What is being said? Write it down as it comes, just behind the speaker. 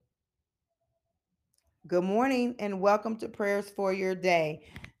Good morning and welcome to Prayers for Your Day.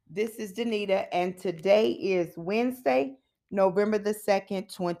 This is Danita, and today is Wednesday, November the 2nd,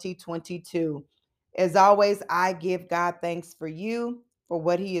 2022. As always, I give God thanks for you, for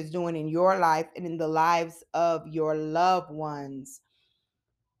what He is doing in your life and in the lives of your loved ones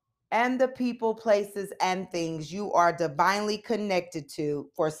and the people, places, and things you are divinely connected to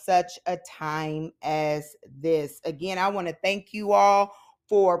for such a time as this. Again, I want to thank you all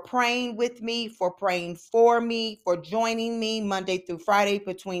for praying with me, for praying for me, for joining me Monday through Friday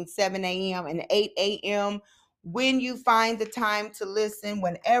between 7 a.m. and 8 a.m. When you find the time to listen,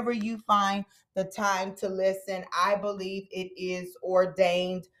 whenever you find the time to listen, I believe it is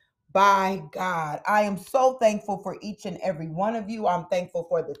ordained by God. I am so thankful for each and every one of you. I'm thankful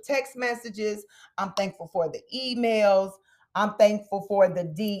for the text messages. I'm thankful for the emails. I'm thankful for the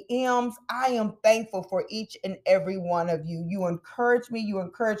DMs. I am thankful for each and every one of you. You encourage me. You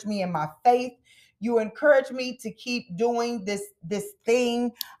encourage me in my faith. You encourage me to keep doing this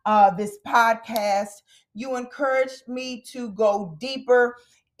thing, this podcast. You encourage me to go deeper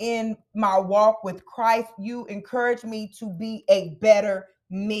in my walk with Christ. You encourage me to be a better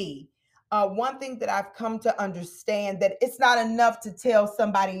me. One thing that I've come to understand that it's not enough to tell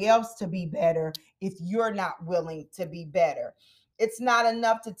somebody else to be better if you're not willing to be better. It's not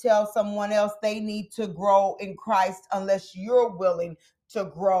enough to tell someone else they need to grow in Christ unless you're willing to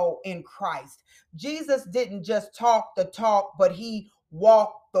grow in Christ. Jesus didn't just talk the talk, but he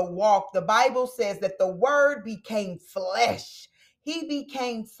walked the walk. The Bible says that the word became flesh. He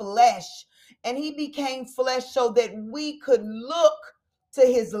became flesh, and he became flesh so that we could look to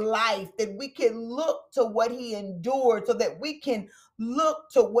his life, that we can look to what he endured, so that we can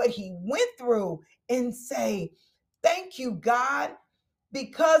look to what he went through and say, thank you, God.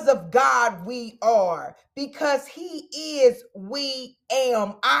 Because of God, we are. Because he is, we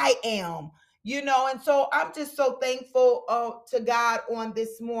am, I am. And so I'm just so thankful to God on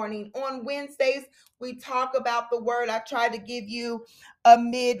this morning. On Wednesdays, we talk about the word. I try to give you a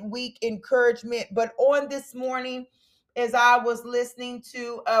midweek encouragement, but on this morning, as I was listening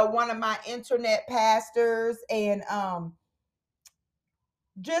to one of my internet pastors and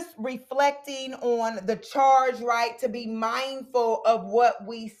just reflecting on the charge, right, to be mindful of what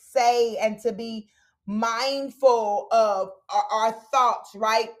we say and to be mindful of our thoughts,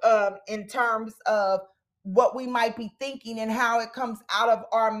 right, in terms of what we might be thinking and how it comes out of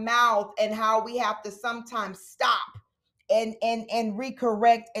our mouth, and how we have to sometimes stop and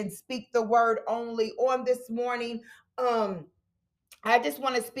recorrect and speak the word only. On this morning, I just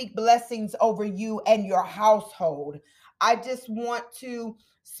want to speak blessings over you and your household. I just want to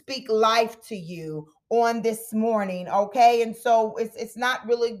speak life to you on this morning, okay? And so it's not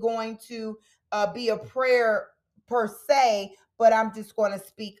really going to be a prayer per se, but I'm just going to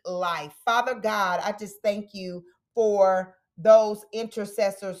speak life. Father God, I just thank you for those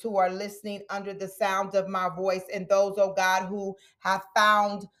intercessors who are listening under the sound of my voice, and those, oh God, who have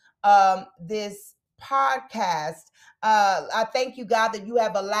found this podcast. I thank you, God, that you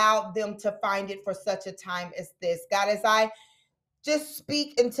have allowed them to find it for such a time as this. God, as I just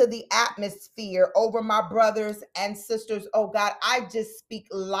speak into the atmosphere over my brothers and sisters, oh God, I just speak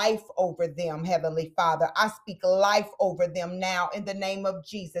life over them, Heavenly Father. I speak life over them now in the name of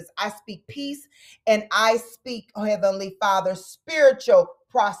Jesus. I speak peace, and I speak, oh Heavenly Father, spiritual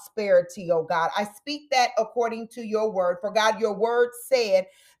prosperity, oh God. I speak that according to your word. For God, your word said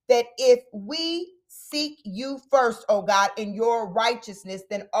that if we seek you first, oh God, in your righteousness,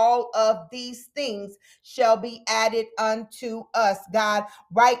 then all of these things shall be added unto us, God.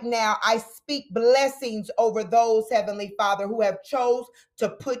 Right now, I speak blessings over those, Heavenly Father, who have chose to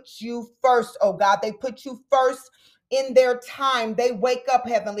put you first, oh God. They put you first in their time. They wake up,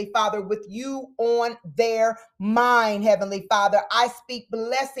 Heavenly Father, with you on their mind, Heavenly Father. I speak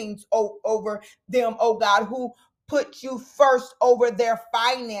blessings over them, oh God, who put you first over their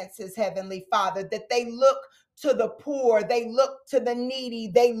finances, Heavenly Father, that they look to the poor, they look to the needy,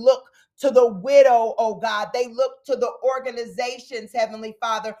 they look to the widow, oh God. They look to the organizations, Heavenly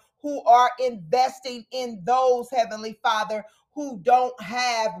Father, who are investing in those, Heavenly Father, who don't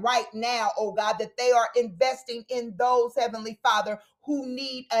have right now, oh God, that they are investing in those, Heavenly Father, who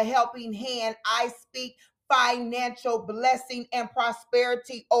need a helping hand. I speak financial blessing and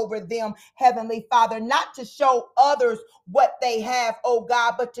prosperity over them, Heavenly Father, not to show others what they have, oh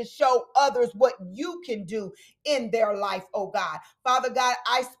God, but to show others what you can do in their life, oh God. Father God,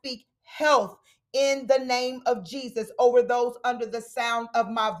 I speak health in the name of Jesus over those under the sound of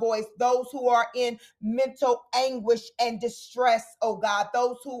my voice, those who are in mental anguish and distress, oh God,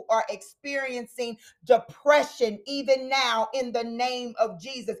 those who are experiencing depression even now in the name of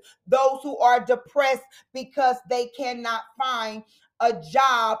Jesus, those who are depressed because they cannot find a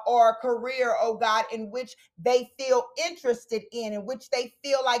job or a career, oh God, in which they feel interested in which they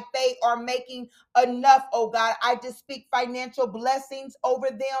feel like they are making enough, oh God. I just speak financial blessings over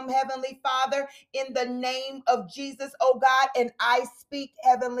them, Heavenly Father, in the name of Jesus, oh God. And I speak,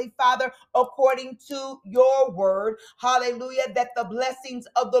 Heavenly Father, according to your word, hallelujah, that the blessings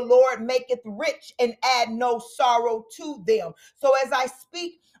of the Lord maketh rich and add no sorrow to them. So as I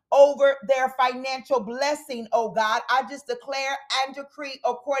speak over their financial blessing, oh God, I just declare and decree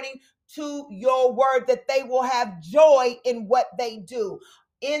according to your word that they will have joy in what they do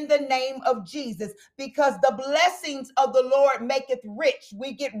in the name of Jesus, because the blessings of the Lord maketh rich.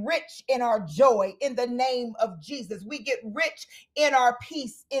 We get rich in our joy in the name of Jesus. We get rich in our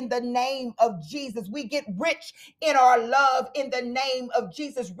peace in the name of Jesus. We get rich in our love in the name of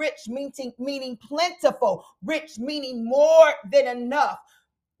Jesus. Rich meaning plentiful, rich meaning more than enough.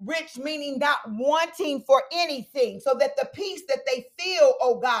 Rich meaning not wanting for anything, so that the peace that they feel,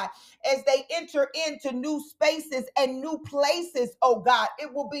 oh God, as they enter into new spaces and new places, oh God,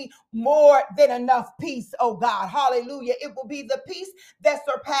 it will be more than enough peace, oh God. Hallelujah. It will be the peace that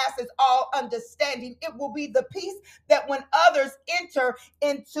surpasses all understanding. It will be the peace that when others enter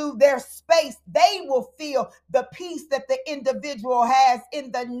into their space, they will feel the peace that the individual has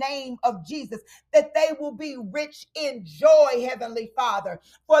in the name of Jesus, that they will be rich in joy, Heavenly Father.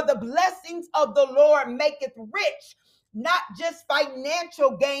 For the blessings of the Lord maketh rich, not just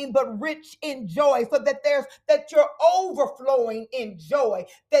financial gain, but rich in joy, so that you're overflowing in joy,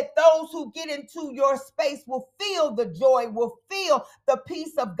 that those who get into your space will feel the joy, will feel the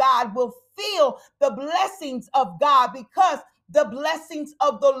peace of God, will feel the blessings of God, because the blessings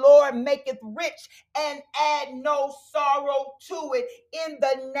of the Lord maketh rich and add no sorrow to it. In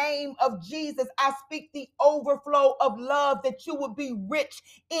the name of Jesus, I speak the overflow of love, that you would be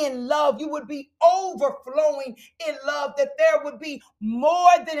rich in love. You would be overflowing in love, that there would be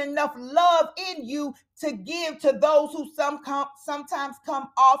more than enough love in you to give to those who sometimes come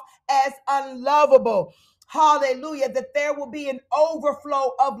off as unlovable. Hallelujah, that there will be an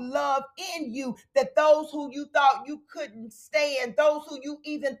overflow of love in you, that those who you thought you couldn't stand, those who you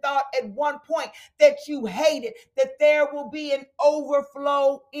even thought at one point that you hated, that there will be an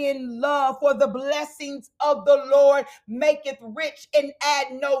overflow in love. For the blessings of the Lord maketh rich and add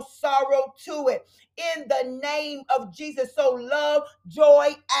no sorrow to it. In the name of Jesus. So love,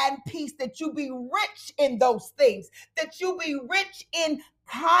 joy, and peace, that you be rich in those things, that you be rich in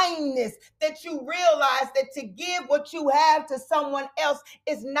kindness, that you realize that to give what you have to someone else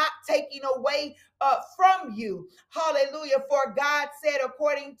is not taking away from you. Hallelujah. For God said,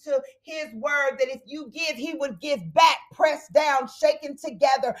 according to his word, that if you give, he would give back, pressed down, shaken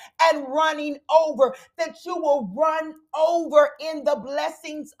together, and running over, that you will run over in the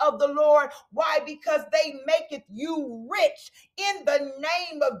blessings of the Lord. Why? Because they maketh you rich in the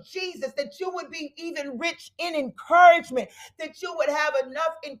name of Jesus, that you would be even rich in encouragement, that you would have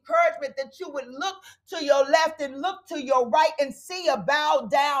enough encouragement that you would look to your left and look to your right and see a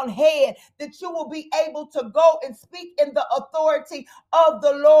bowed down head, that you will be able to go and speak in the authority of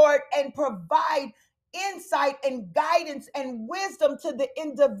the Lord and provide insight and guidance and wisdom to the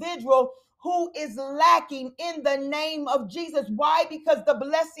individual who is lacking in the name of Jesus. Why? Because the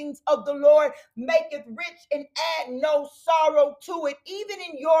blessings of the Lord maketh rich and add no sorrow to it, even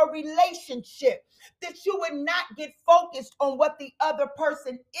in your relationship, that you would not get focused on what the other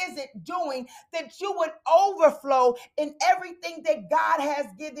person isn't doing, that you would overflow in everything that God has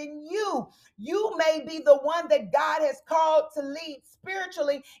given you. You may be the one that God has called to lead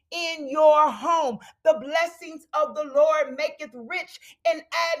spiritually in your home. The blessings of the Lord maketh rich and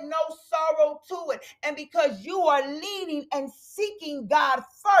add no sorrow to it. And because you are leading and seeking God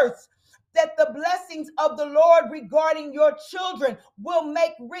first, that the blessings of the Lord regarding your children will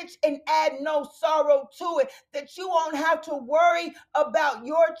make rich and add no sorrow to it, that you won't have to worry about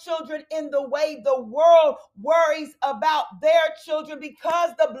your children in the way the world worries about their children, because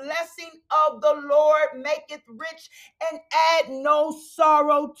the blessing of the Lord maketh rich and add no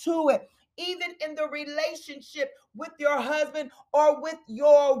sorrow to it. Even in the relationship with your husband or with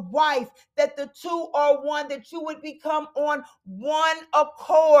your wife, that the two are one, that you would become on one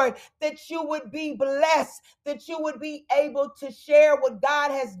accord, that you would be blessed, that you would be able to share what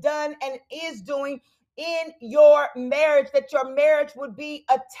God has done and is doing in your marriage, that your marriage would be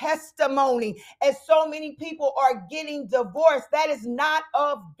a testimony. As so many people are getting divorced, that is not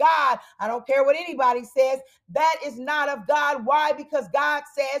of God. I don't care what anybody says. That is not of God. Why? Because God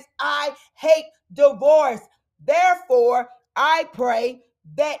says, I hate divorce. Therefore, I pray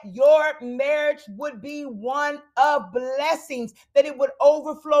that your marriage would be one of blessings, that it would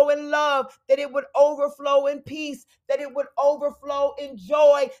overflow in love, that it would overflow in peace, that it would overflow in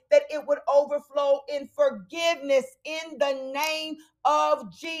joy, that it would overflow in forgiveness in the name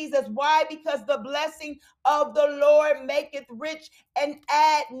of Jesus. Why? Because the blessing of the Lord maketh rich and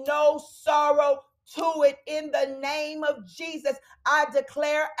add no sorrow to it. In the name of Jesus, I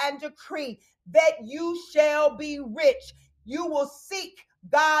declare and decree that you shall be rich. You will seek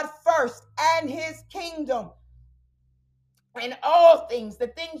God first and his kingdom. And all things, the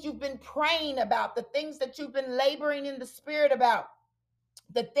things you've been praying about, the things that you've been laboring in the spirit about,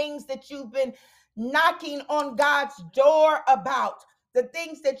 the things that you've been knocking on God's door about, the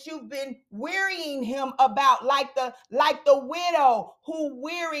things that you've been wearying him about, like the widow who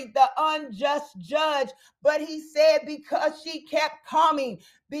wearied the unjust judge. But he said, because she kept coming,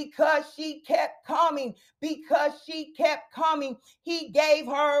 because she kept coming, because she kept coming, he gave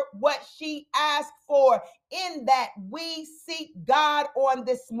her what she asked for. In that, we seek God on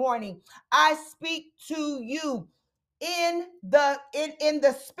this morning. I speak to you in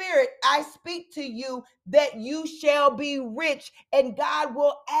the spirit. I speak to you that you shall be rich, and God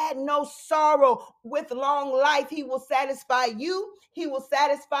will add no sorrow. With long life, he will satisfy you. He will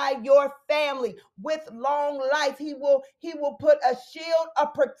satisfy your family. With long life, he will put a shield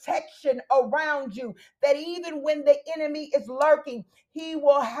of protection around you, that even when the enemy is lurking, he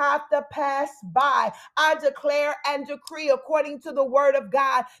will have to pass by. I declare and decree, according to the word of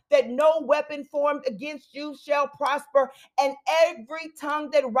God, that no weapon formed against you shall prosper, and every tongue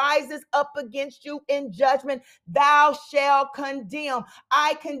that rises up against you in judgment, thou shalt condemn.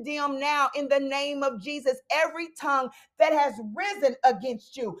 I condemn now in the name of Jesus every tongue that has risen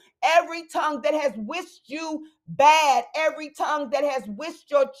against you, every tongue that has wished you bad, every tongue that has wished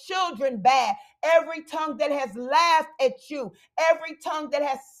your children bad, every tongue that has laughed at you, every tongue that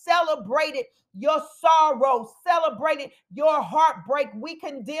has celebrated your sorrow, celebrated your heartbreak. We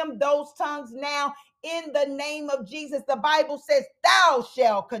condemn those tongues now in the name of Jesus. The Bible says, thou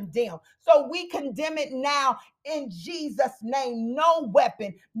shalt condemn. So we condemn it now in Jesus' name. No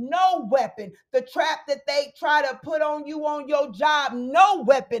weapon, no weapon. The trap that they try to put on you on your job, no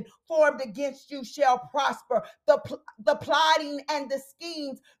weapon formed against you shall prosper. The plotting and the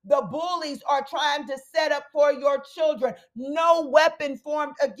schemes the bullies are trying to set up for your children, no weapon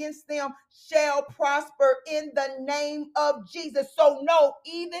formed against them shall prosper in the name of Jesus. So no,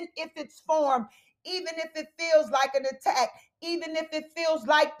 even if it's formed, even if it feels like an attack, even if it feels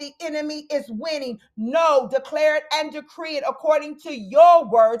like the enemy is winning, no, declare it and decree it according to your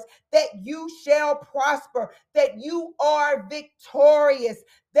words, that you shall prosper, that you are victorious,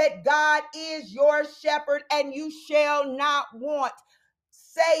 that God is your shepherd and you shall not want.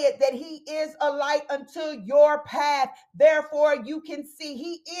 Say it, that he is a light unto your path. Therefore, you can see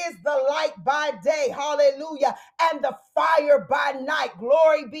he is the light by day. Hallelujah. And the fire by night.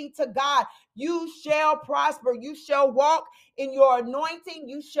 Glory be to God. You shall prosper. You shall walk in your anointing.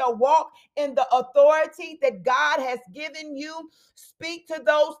 You shall walk in the authority that God has given you. Speak to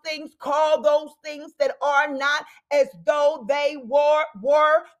those things. Call those things that are not as though they were.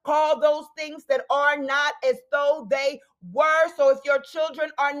 Call those things that are not as though they were. So if your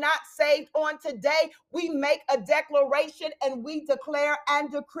children are not saved on today, we make a declaration and we declare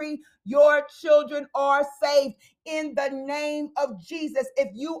and decree your children are saved in the name of Jesus. If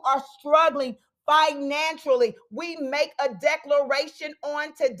you are struggling financially, we make a declaration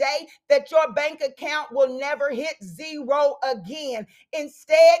on today that your bank account will never hit zero again.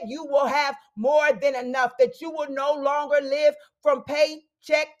 Instead, you will have more than enough, that you will no longer live from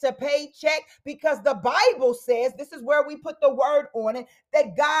paycheck to paycheck, because the Bible says, this is where we put the word on it,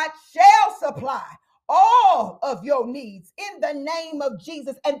 that God shall supply all of your needs in the name of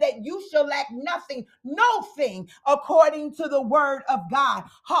Jesus, and that you shall lack nothing, no thing, according to the word of God.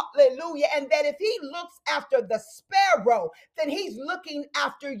 Hallelujah. And that if he looks after the sparrow, then he's looking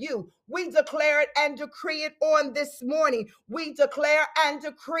after you. We declare it and decree it on this morning. We declare and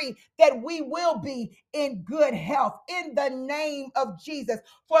decree that we will be in good health in the name of Jesus.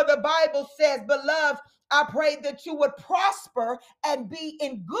 For the Bible says, beloved, I pray that you would prosper and be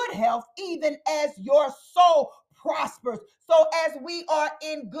in good health, even as your soul prospers. So as we are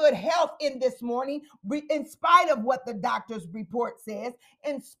in good health in this morning, in spite of what the doctor's report says,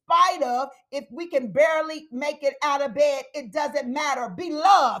 in spite of if we can barely make it out of bed, it doesn't matter.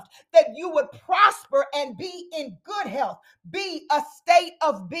 Beloved, that you would prosper and be in good health, be a state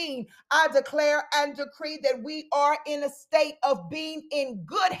of being. I declare and decree that we are in a state of being in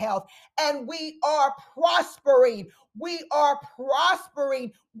good health and we are prospering. We are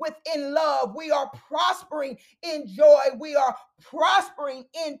prospering within love. We are prospering in joy. We are prospering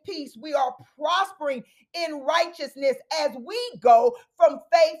in peace. We are prospering in righteousness as we go from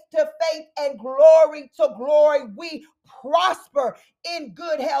faith to faith and glory to glory. We prosper in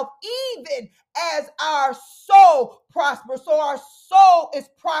good health, even as our soul prospers. So our soul is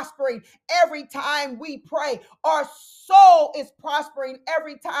prospering every time we pray. Our soul is prospering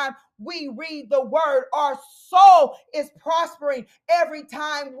every time we read the word. Our soul is prospering every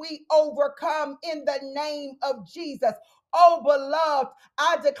time we overcome in the name of Jesus. Oh, beloved,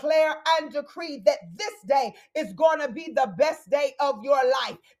 I declare and decree that this day is going to be the best day of your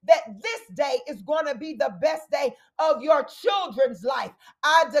life, that this day is going to be the best day of your children's life.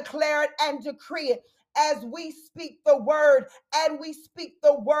 I declare it and decree it as we speak the word, and we speak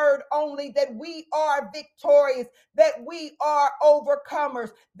the word only, that we are victorious, that we are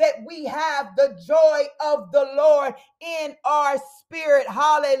overcomers, that we have the joy of the Lord in our spirit.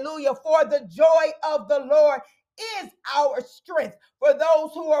 Hallelujah. For the joy of the Lord is our strength. For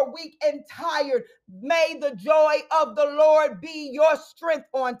those who are weak and tired, may the joy of the Lord be your strength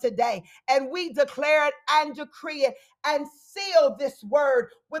on today. And we declare it and decree it and seal this word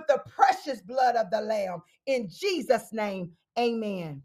with the precious blood of the Lamb. In Jesus' name, amen.